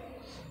ಕೊಟ್ಬಿಡ್ತಾರೆ.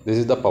 This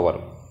is the power.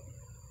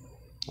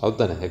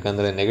 ಹೌದಾನೆ.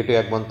 ಯಾಕಂದರೆ ನೆಗೆಟಿವ್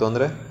ಯಾಕೆ ಬಂತು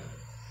ಅಂದರೆ,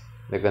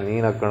 ಯಾಕಂದ್ರೆ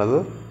ನೀನು ಹಾಕ್ಕೊಳ್ಳೋದು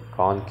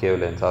ಕಾನ್ಕೇವ್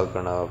ಲೆನ್ಸ್.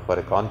 ಹಾಕೋಣ for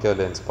A concave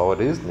lens power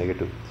is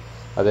negative.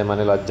 ಅದೇ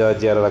ಮನೇಲಿ ಅಜ್ಜ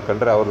ಅಜ್ಜಿ ಯಾರು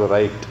ಹಾಕೊಂಡ್ರೆ ಅವ್ರದ್ದು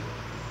ರೈಟ್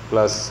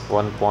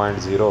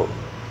 +1.0,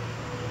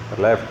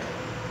 ಲೆಫ್ಟ್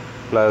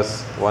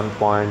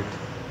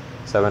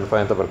 +1.75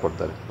 ಅಂತ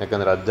ಬರ್ಕೊಡ್ತಾರೆ.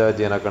 ಯಾಕಂದರೆ ಅಜ್ಜ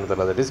ಅಜ್ಜಿ ಏನು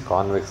ಹಾಕೊಳ್ತಾರಲ್ಲ that is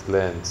convex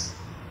lens.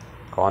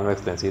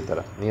 Convex lens ಈ ಥರ.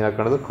 ನೀನು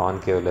ಹಾಕೊಳ್ಳೋದು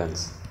concave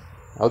lens.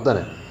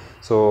 ಹೌದಾನೆ.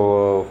 So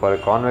for A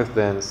convex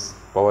lens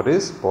power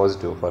is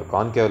positive. For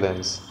concave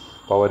lens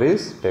power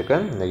is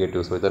taken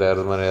negative. So ಈ ಥರ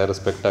ಯಾರು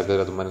ಸ್ಪೆಕ್ಟ್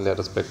ಹಾಕಿದ್ರೆ ಅದು ಮನೇಲಿ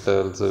ಯಾರು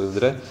ಸ್ಪೆಕ್ಟಲ್ಸ್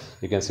ಇದ್ದರೆ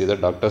you can see the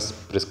doctors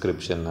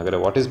prescription. ಹಾಗಾದರೆ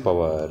ವಾಟ್ ಈಸ್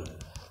ಪವರ್?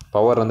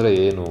 ಪವರ್ ಅಂದರೆ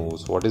ಏನು?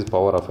 So what is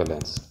power of A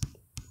lens?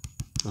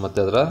 ಮತ್ತು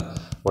ಅದರ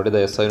what is the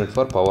SI unit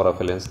for power of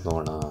A lens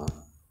ನೋಡೋಣ.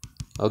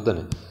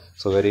 ಹೌದಾನೆ.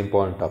 So very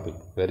important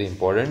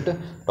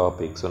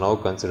topic. So ನಾವು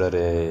consider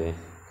A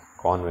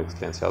convex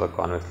lens. ಯಾವುದೋ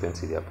convex lens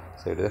ಇದೆಯಪ್ಪ,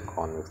 so it is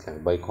convex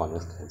lens, by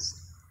convex lens.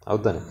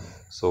 ಹೌದಾನೆ.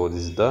 So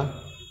this is the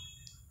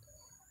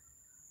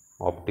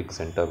optic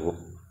centre O.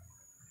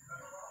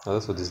 ಹೌದಾ.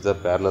 So this is the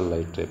parallel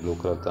light ray. Blue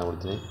colour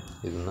ತಗೊಂಡ್ಬಿಡ್ತೀನಿ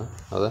ಇದನ್ನು.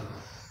 ಹೌದಾ.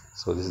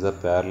 So this is the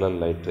parallel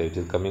light ray. It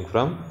is coming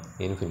from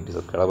infinity.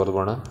 So ಕೆಳ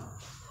ಬರ್ಬೋಣ.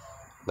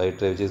 Light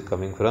ray which is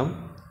coming from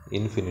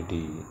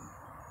infinity.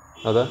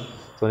 ಹೌದಾ.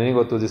 So ನಿನಗೆ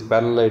ಗೊತ್ತು this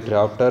parallel light ray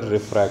after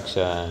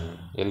refraction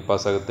ಎಲ್ಲಿ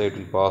pass ಆಗುತ್ತೆ? It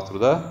will pass through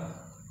the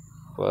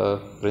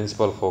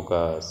principal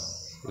focus.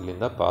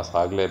 ಇಲ್ಲಿಂದ pass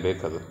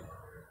ಆಗಲೇಬೇಕದು.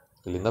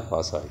 ಇಲ್ಲಿಂದ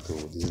pass ಆಯಿತು.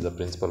 This is the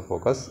principal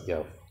focus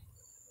F.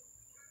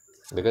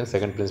 ಬೇಕಂದ್ರೆ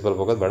ಸೆಕೆಂಡ್ ಪ್ರಿನ್ಸಿಪಲ್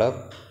ಫೋಕಸ್ ಬೇಡ,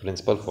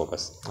 ಪ್ರಿನ್ಸಿಪಲ್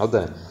ಫೋಕಸ್.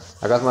 ಹೌದಾನೆ.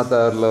 ಅಕಸ್ಮಾತ್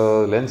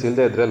ಲೆನ್ಸ್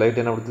ಇಲ್ಲದೆ ಇದ್ದರೆ ಲೈಟ್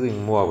ಏನಾಗ್ಬಿಡ್ತಿತ್ತು,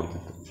 ಹಿಂಗೆ ಮೂವ್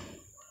ಆಗ್ಬಿಡ್ತಿತ್ತು.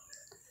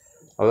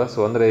 ಹೌದಾ. ಸೊ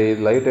ಅಂದರೆ ಈ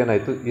ಲೈಟ್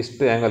ಏನಾಯಿತು,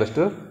 ಇಷ್ಟು ಆ್ಯಂಗಲ್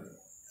ಅಷ್ಟು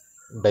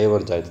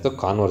ಡೈವರ್ಜ್ ಆಯಿತು,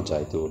 ಕಾನ್ವರ್ಜ್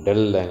ಆಯಿತು.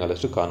 ಡೆಲ್ ಆ್ಯಂಗಲ್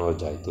ಅಷ್ಟು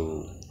ಕಾನ್ವರ್ಜ್ ಆಯಿತು.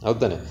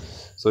 ಹೌದಾನೆ.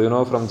 ಸೊ ಯು ನೋ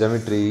ಫ್ರಮ್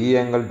ಜಮಿಟ್ರಿ, ಈ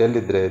ಆ್ಯಂಗಲ್ ಡೆಲ್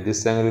ಇದ್ದರೆ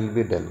this angle will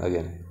be del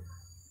again.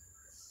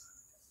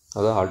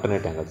 ಹೌದಾ.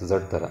 ಆಲ್ಟರ್ನೇಟ್ ಆ್ಯಂಗಲ್ Z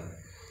ಥರ.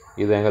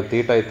 ಇದು ಆ್ಯಂಗಲ್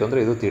ತೀಟಾ ಇತ್ತು ಅಂದರೆ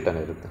ಇದು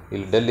ತೀಟಾನೇ ಇರುತ್ತೆ.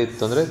 ಇಲ್ಲಿ ಡೆಲ್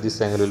ಇತ್ತು ಅಂದರೆ this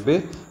angle will be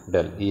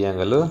del. ಈ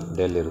ಆ್ಯಂಗಲು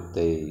ಡೆಲ್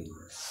ಇರುತ್ತೆ.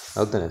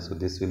 ಹೌದಾನೆ. So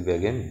this will be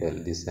again del,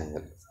 this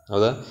angle.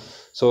 ಹೌದಾ.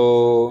 ಸೊ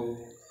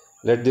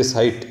ಲೆಟ್ ದಿಸ್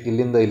ಹೈಟ್,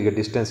 ಇಲ್ಲಿಂದ ಇಲ್ಲಿಗೆ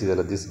ಡಿಸ್ಟೆನ್ಸ್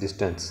ಇದೆಯಲ್ಲ, ದಿಸ್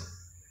ಡಿಸ್ಟೆನ್ಸ್.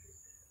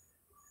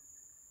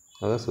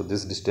 ಹೌದಾ. So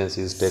this distance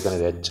is taken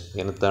is H.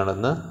 ಏನು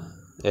ತಗೊಳ್ಳೋದನ್ನ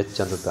H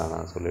ಅಂತ ತಗೋಣ.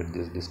 So let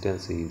this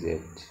distance is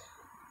H.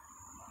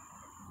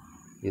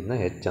 ಇದನ್ನ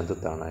H ಅಂತ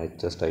ತಗೋಣ.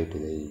 H ಅಷ್ಟು ಹೈಟ್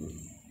ಇದೆ.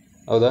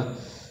 ಹೌದಾ.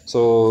 ಸೊ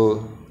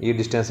ಈ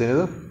ಡಿಸ್ಟೆನ್ಸ್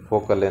ಏನಿದು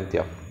focal length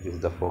F. This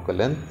is the focal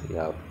length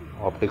F.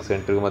 Optic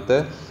ಸೆಂಟ್ರಿಗೆ ಮತ್ತು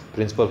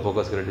principal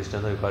ಫೋಕಸ್ಗೆ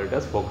distance we call it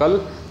as focal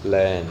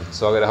length.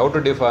 So ಹಾಗಾದರೆ how to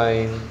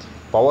define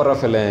power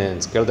of A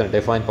lens ಕೇಳ್ತಾನೆ.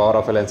 Define power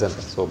of A lens ಅಂತ.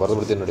 So ಬರೆದು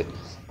ಬಿಡ್ತೀನಿ ನೋಡಿ.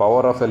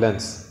 Power of A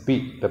lens P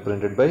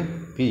represented by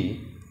P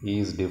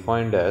is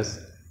defined as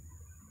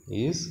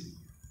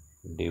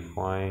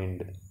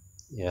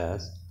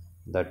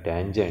the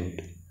tangent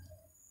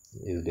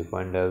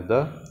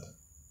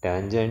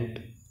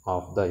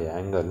of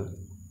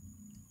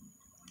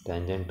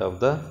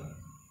the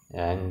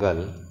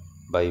angle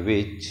by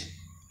which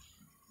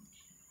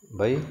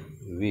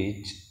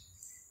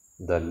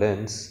the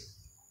lens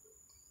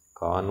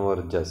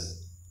converges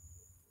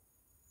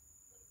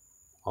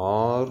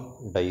or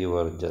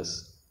diverges.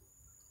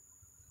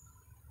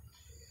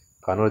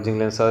 Converging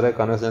lens ಆದರೆ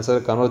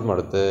ಕಾನ್ವರ್ಜ್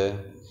ಮಾಡುತ್ತೆ,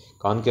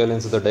 concave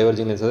lens ಅಥವಾ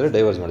diverging lens ಆದರೆ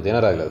diverge ಮಾಡುತ್ತೆ.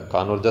 ಏನಾರು ಆಗಲ್ಲ,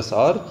 ಕಾನ್ವರ್ಜಸ್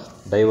R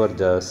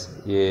ಡೈವರ್ಜಸ್.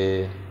 A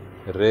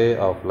ray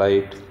of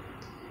light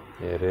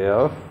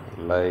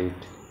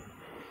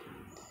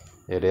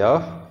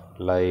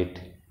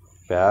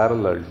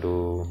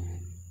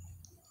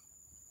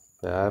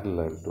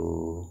parallel to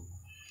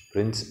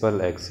principal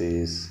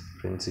axis,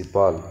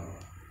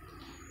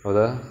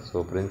 ಹೌದಾ? So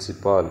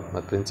principal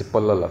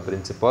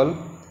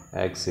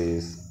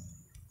axis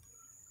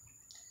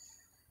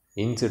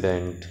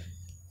incident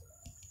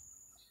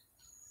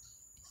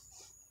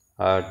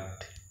at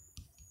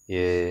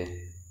a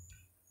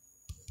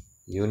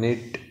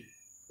unit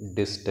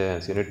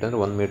distance, unit ಅಂದರೆ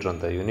 1 metre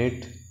ಅಂತ,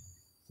 unit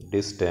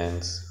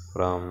distance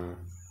from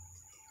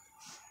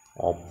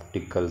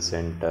optical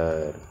center.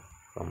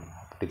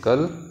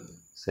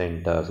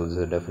 So this is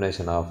the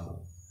definition of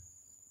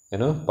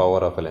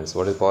power of a lens.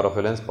 What is power of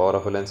a lens? Power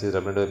of a lens is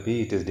represented by P.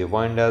 It is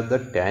defined as the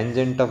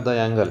tangent of the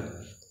angle.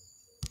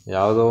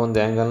 ಯಾವುದೋ ಒಂದು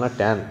ಆ್ಯಂಗಲ್ನ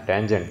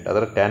tangent,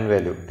 ಅದರ tan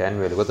value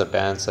ಗೊತ್ತಾ?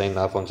 Tan sign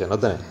ಆ function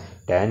ಅದೇ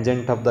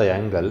tangent of the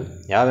angle.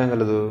 ಯಾವ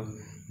angle ಅದು?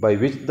 By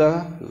which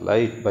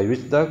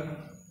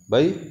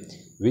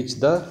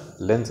the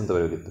lens ಅಂತ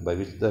ಬರಬೇಕಿತ್ತು. By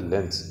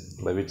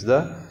which the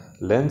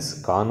lens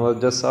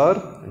ಕಾನ್ವರ್ಜಸ್ R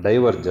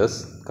ಡೈವರ್ಜಸ್.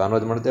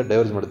 ಕಾನ್ವರ್ಜ್ ಮಾಡುತ್ತೆ,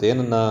 ಡೈವರ್ಜ್ ಮಾಡುತ್ತೆ.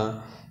 ಏನನ್ನ?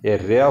 A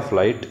ray of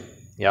light.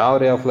 ಯಾವ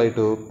ray of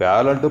light?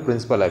 Parallel to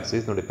principal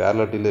Axis. ನೋಡಿ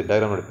ಪ್ಯಾರಲಲ್, ಇಲ್ಲಿ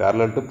ಡೈಗ್ರಾಮ್ ನೋಡಿ,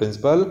 ಪ್ಯಾರಲಲ್ ಟು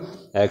ಪ್ರಿನ್ಸಿಪಲ್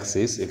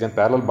ಆಕ್ಸಿಸ್. ಯಾಕೆಂದ್ರೆ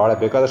ಪ್ಯಾರಲಲ್ ಭಾಳ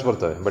ಬೇಕಾದಷ್ಟು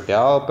ಬರ್ತವೆ. ಬಟ್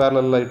ಯಾವ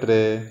parallel light ray?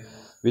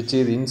 Which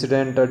is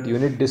incident at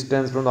unit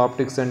distance from the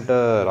optic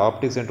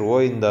centre. ಓ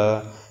ಇಂದ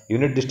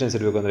ಯೂನಿಟ್ ಡಿಸ್ಟೆನ್ಸ್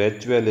ಇರಬೇಕು ಅಂದರೆ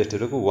ಎಚ್ ವ್ಯಾಲ್ಯೂ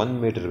ಎಷ್ಟಿರಬೇಕು? 1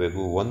 ಮೀಟರ್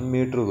ಇರಬೇಕು. 1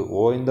 ಮೀಟ್ರ್,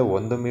 ಓ ಇಂದ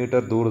 1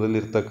 ಮೀಟರ್ ದೂರದಲ್ಲಿ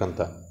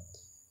ಇರ್ತಕ್ಕಂಥ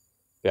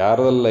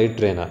ಪ್ಯಾರಲಲ್ ಲೈಟ್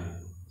ರೇನ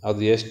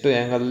ಅದು ಎಷ್ಟು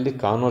ಆ್ಯಂಗಲಲ್ಲಿ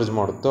ಕಾನ್ವರ್ಜ್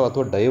ಮಾಡುತ್ತೋ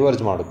ಅಥವಾ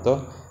ಡೈವರ್ಜ್ ಮಾಡುತ್ತೋ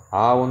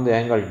ಆ ಒಂದು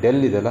ಆ್ಯಂಗಲ್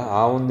ಡೆಲ್ ಇದೆಯಲ್ಲ,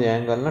 ಆ ಒಂದು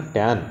ಆ್ಯಂಗಲ್ನ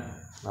ಟ್ಯಾನ್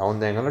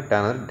ಅಂದರೆ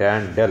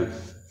tan del.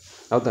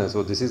 ಹೌದಾನೆ? So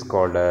this is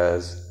called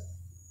as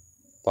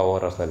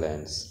power of A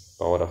lens.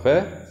 ಹೌದಾನೆ?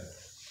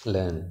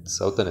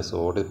 So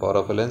what is power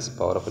of A lens?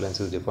 Power of A lens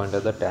is defined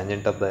as the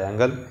tangent of the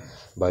angle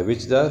by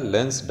which the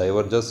lens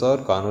ಡೈವರ್ಜಸ್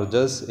R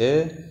ಕಾನ್ವರ್ಜಸ್ A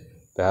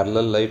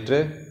parallel light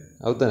ray.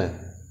 ಹೌದಾನೆ?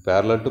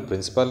 parallel to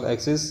principal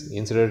axis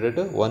incident at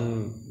 1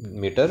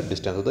 meter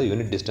distance of the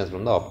unit distance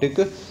from the optic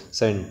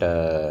center.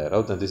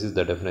 ಹೌದಾ? This is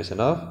the definition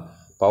of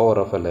power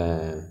of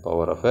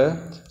a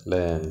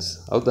lens.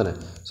 ಹೌದಾನೆ?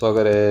 So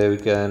ಹಾಗಾದರೆ we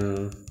can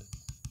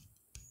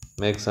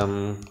make some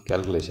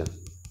calculation.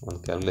 ಒಂದು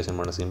calculation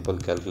ಮಾಡೋಣ, simple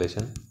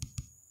calculation.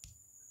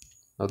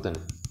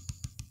 ಹೌದಾನೆ?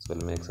 So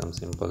ಅಲ್ಲಿ make some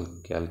simple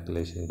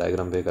calculation.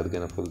 Diagram ಬೇಕು,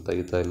 ಅದಕ್ಕೇನು full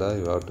ತೆಗಿತಾ ಇಲ್ಲ.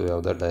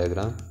 ಯಾವ್ದು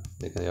ಡಯಾಗ್ರಾಮ್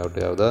ಬೇಕಂದ್ರೆ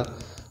ಯಾವ್ದು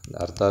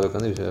ಅರ್ಥ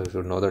ಆಗಬೇಕಂದ್ರೆ you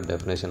should know the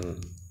definition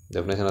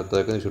ಅರ್ಥ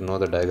ಆಗಬೇಕಂದ್ರೆ you should know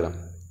the diagram.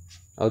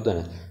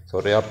 ಹೌದಾನೆ? So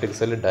ರೇ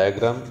ಆಪ್ಟಿಕ್ಸಲ್ಲಿ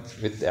diagram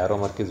with arrow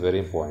mark is very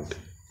important.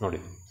 ನೋಡಿ,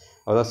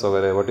 ಹೌದಾ? So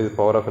what is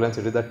power of lens?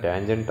 It is the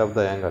tangent of the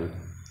angle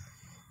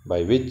by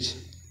which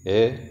A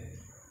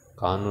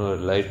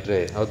light ray.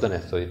 ಹೌದಾನೆ?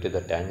 So it is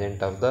the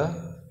tangent of the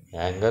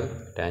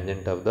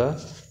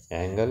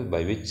angle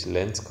by which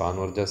lens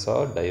ಕಾನ್ವರ್ಜಸ್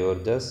R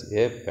ಡೈವರ್ಜಸ್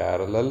A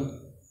parallel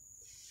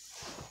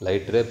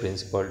light ray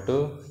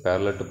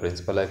parallel to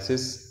principal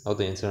axis of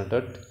the incident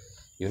at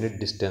unit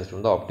distance from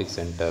the optic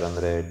center.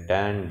 ಅಂದರೆ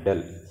tan del.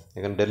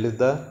 ಯಾಕಂದ್ರೆ del is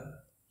the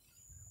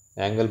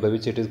angle by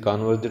which it is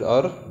converged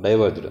or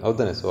diverged.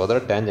 ಹೌದಾನೆ? So ಅದರ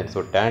tangent.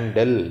 So tan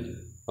del.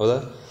 ಹೌದಾ?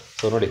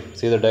 So ನೋಡಿ,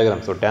 see the diagram.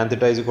 So tan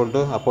theta is equal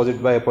to opposite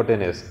by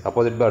hypotenuse,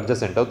 opposite by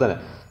adjacent. ಹೌದಾನೆ?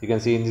 You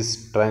can see in this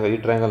triangle,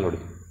 ಈ triangle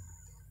ನೋಡಿ.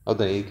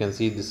 ಹೌದಾನೆ? You can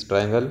see this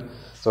triangle.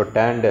 So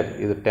tan del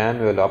ಇದು tan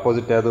value,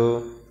 opposite ಯಾವುದು?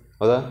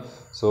 ಹೌದಾ?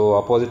 So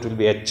opposite will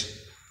be h.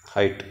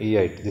 height,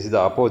 height. This is the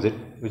opposite,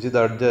 which is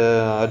the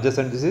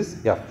adjacent. This is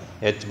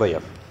h by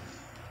f.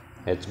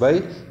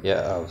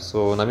 So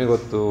ನಮಗೆ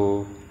ಗೊತ್ತು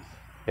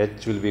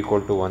h will be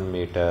equal to 1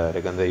 meter.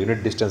 ಯಾಕಂದರೆ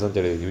unit distance ಅಂತ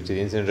ಹೇಳಿದ್ವಿ, which is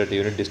incident at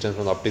unit distance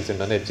from the optic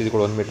center. ಅಂದರೆ h is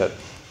equal to 1 meter.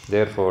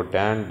 Therefore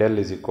tan del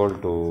is equal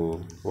to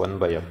 1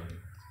 by f.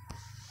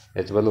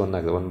 h ಬದಲು 1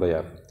 ಆಗಿದೆ, 1 by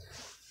f.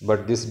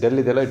 But this del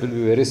ಇದೆಲ್ಲ, it will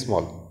be very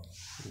small.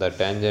 The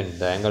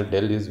angle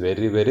del is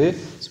very very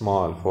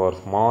small. For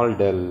small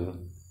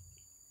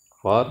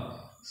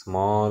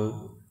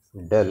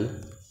del,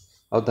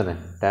 ಹೌದಾನೆ?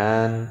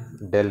 tan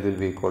del will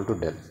be equal to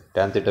del,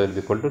 tan theta will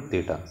be equal to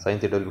theta, sin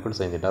theta will be equal to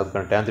sin theta.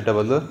 ಅದಕ್ಕೆ tan theta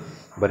ಬದಲು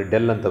ಬರೀ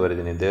del ಅಂತ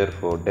ಬರೀತೀನಿ.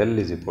 therefore del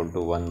is equal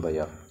to 1 by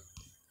f.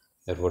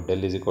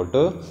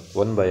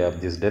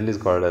 This del is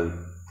called as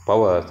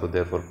power. So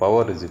therefore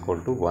power is equal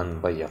to 1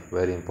 by f.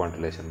 Very important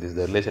relation. This is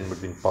the relation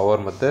between power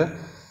ಮತ್ತು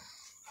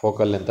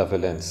focal length of a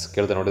lens.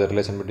 ಕೇಳ್ತಾ ನೋಡಿದ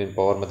relation between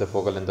power ಮತ್ತು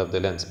focal length of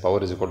the lens.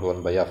 Power is equal to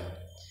 1 by f.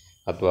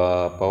 ಅಥವಾ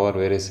power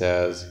varies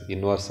as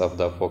inverse of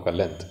the focal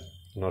length.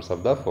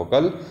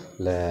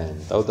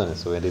 ಹೌದಾನೆ?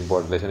 So very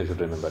important relation, you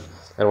should remember.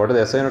 What is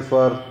the SI unit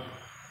for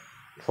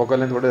focal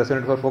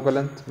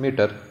length?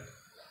 Meter.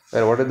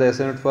 What is the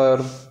SI unit for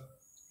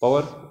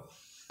power?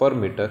 Per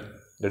meter.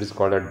 That is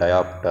called a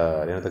diopter.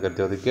 ಏನಂತ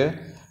ಕರಿತೀವಿ ಅದಕ್ಕೆ?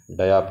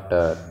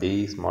 Dioptre.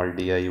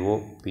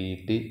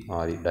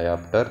 DIOPTR,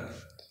 diopter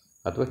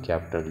ಅಥವಾ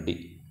capital D.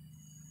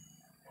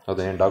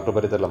 ಹೌದಾ, ಏನು doctor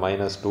ಬರೀತಾರಲ್ಲ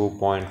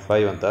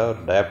 -2.5 ಅಂತ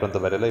dioptre ಅಂತ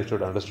ಬರೆಯಲ್ಲ, it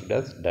should understood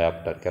as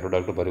dioptre. ಕೆಲವು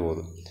doctor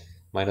ಬರಿಬೋದು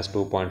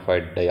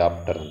 -2.5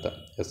 ಡಯಾಪ್ಟರ್ ಅಂತ.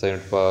 SI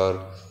for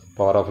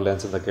power of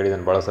lens ಅಂತ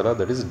ಕೇಳಿದ್ದಾನೆ ಭಾಳ ಸಲ,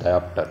 ದಟ್ ಈಸ್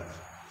ಡಯಾಪ್ಟರ್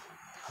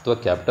ಅಥವಾ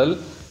ಕ್ಯಾಪಿಟಲ್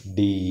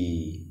ಡಿ.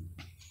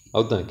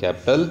 ಹೌದಾ,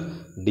 ಕ್ಯಾಪಿಟಲ್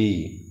ಡಿ.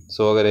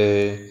 ಸೊ ಹಾಗಾದರೆ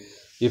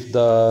if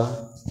the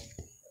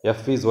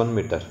F is 1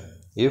 metre,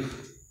 if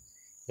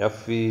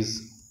F is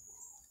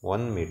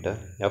 1 metre,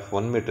 F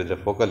 1 metre ಇದ್ದರೆ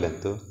ಫೋಕಲ್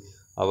ಲೆಂತು,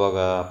 ಆವಾಗ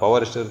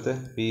ಪವರ್ ಎಷ್ಟಿರುತ್ತೆ?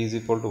 P is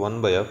equal to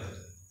 1/f,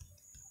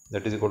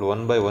 that is equal to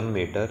 1/1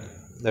 metre,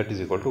 that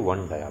is equal to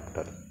 1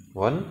 dioptre.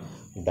 1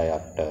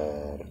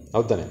 dioptre.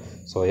 ಹೌದಾನೆ.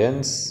 So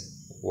hence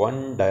 1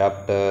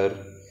 dioptre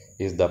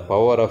is the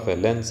power of A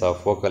lens of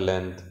focal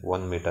length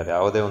 1 metre.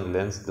 ಯಾವುದೇ ಒಂದು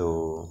ಲೆನ್ಸ್ದು,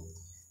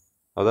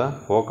 ಹೌದಾ,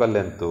 focal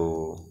length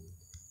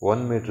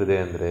 1 metre ಇದೆ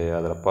ಅಂದರೆ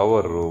ಅದರ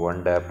power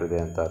 1 dioptre ಇದೆ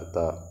ಅಂತ ಅರ್ಥ.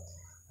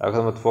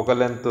 ಯಾಕಂದ್ರೆ ಮತ್ತು ಫೋಕಲ್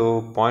ಲೆಂತು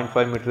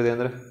 0.5 ಮೀಟ್ರ್ ಇದೆ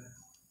ಅಂದರೆ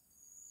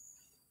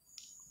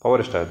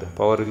ಪವರ್ ಎಷ್ಟಾಗುತ್ತೆ?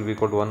 Power will be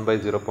equal to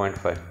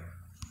 1/0.5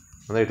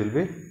 ಅಂದರೆ ಇಟ್ ವಿಲ್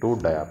ಬಿ 2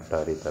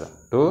 ಡಯಾಪ್ಟರ್. ಈ ಥರ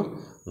 2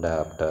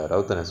 dioptre.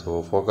 ಹೌದಾನೆ. So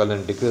focal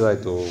length decrease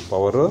ಆಯಿತು,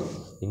 ಪವರು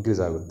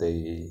ಇನ್ಕ್ರೀಸ್ ಆಗುತ್ತೆ,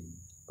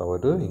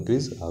 ಪವರು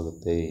ಇನ್ಕ್ರೀಸ್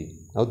ಆಗುತ್ತೆ.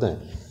 ಹೌದಾನೆ.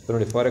 ಸೊ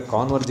ನೋಡಿ, ಫಾರ್ ಎ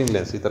ಕಾನ್ವರ್ಜಿಂಗ್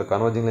ಲೆನ್ಸ್, ಈ ಥರ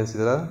ಕಾನ್ವರ್ಜಿಂಗ್ ಲೆನ್ಸ್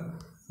ಇದರ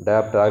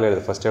ಡಯಾಪ್ಟರ್ ಆಗಲೇ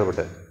ಹೇಳಿದೆ, first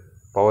ಹೇಳ್ಬಿಟ್ಟೆ,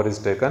 power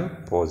is taken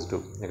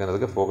positive, ಯಾಕಂದರೆ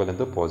ಅದಕ್ಕೆ focal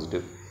length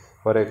positive.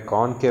 For A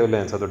concave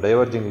lens ಅದು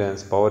diverging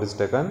lens, power is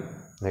taken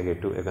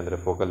negative, ಯಾಕಂದರೆ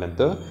focal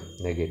length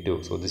negative.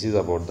 So this is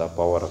about the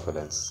power of A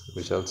lens.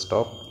 We shall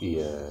stop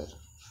here.